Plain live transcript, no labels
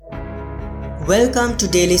Welcome to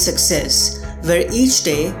Daily Success, where each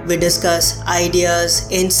day we discuss ideas,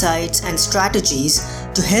 insights, and strategies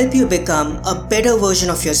to help you become a better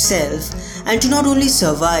version of yourself and to not only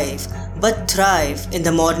survive but thrive in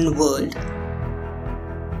the modern world.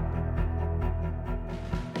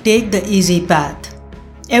 Take the easy path.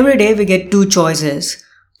 Every day we get two choices: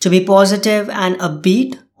 to be positive and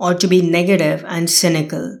upbeat or to be negative and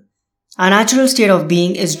cynical. Our natural state of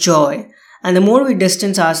being is joy, and the more we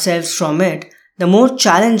distance ourselves from it, the more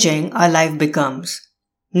challenging our life becomes.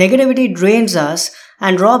 Negativity drains us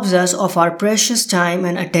and robs us of our precious time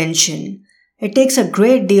and attention. It takes a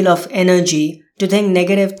great deal of energy to think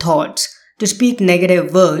negative thoughts, to speak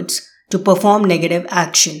negative words, to perform negative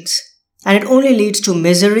actions. And it only leads to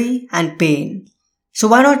misery and pain. So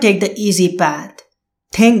why not take the easy path?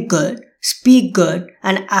 Think good, speak good,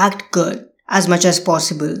 and act good as much as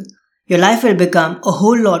possible. Your life will become a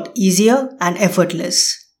whole lot easier and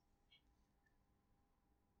effortless.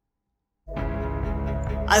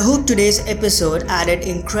 I hope today's episode added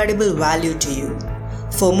incredible value to you.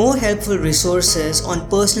 For more helpful resources on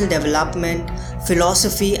personal development,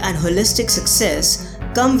 philosophy, and holistic success,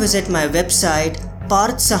 come visit my website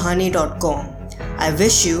parthsahani.com. I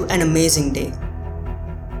wish you an amazing day.